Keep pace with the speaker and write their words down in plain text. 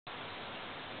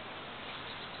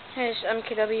Hey, it's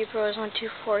MKW Pros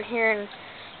 124 here, and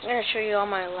I'm gonna show you all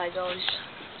my Legos.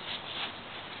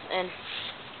 And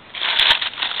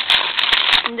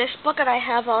in this bucket, I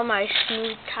have all my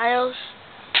smooth tiles,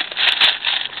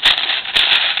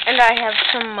 and I have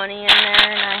some money in there,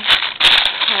 and I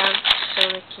have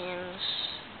soda cans.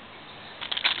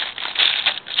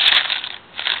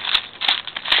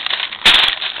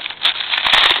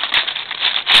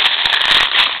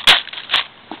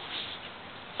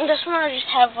 And this one, I just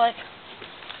have like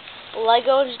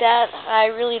Legos that I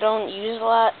really don't use a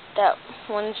lot, that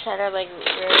ones that are like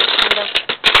rare kind of,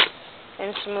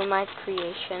 and some of my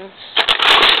creations.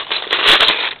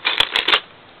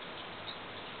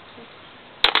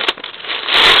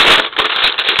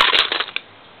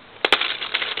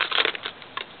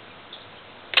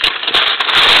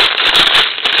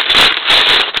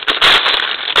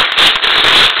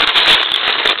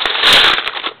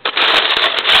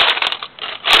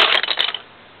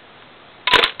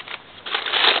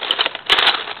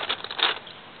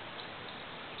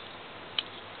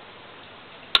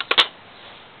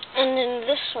 And in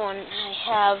this one, I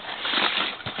have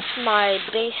my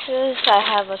bases. I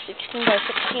have a 16 by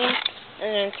 16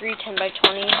 and then 3 10 by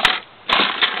 20. And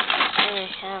I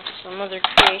have some other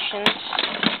creations.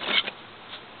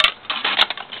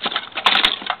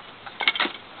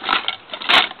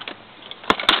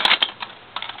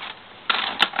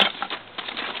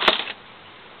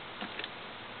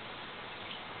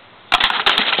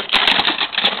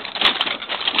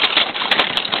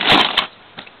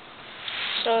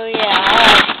 So yeah, I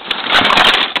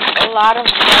have a lot of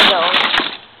Legos.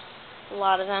 A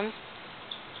lot of them.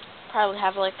 Probably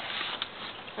have like,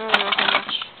 I don't know how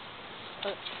much.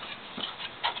 But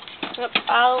yep,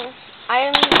 I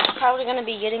am probably gonna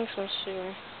be getting some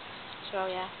soon. So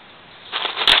yeah.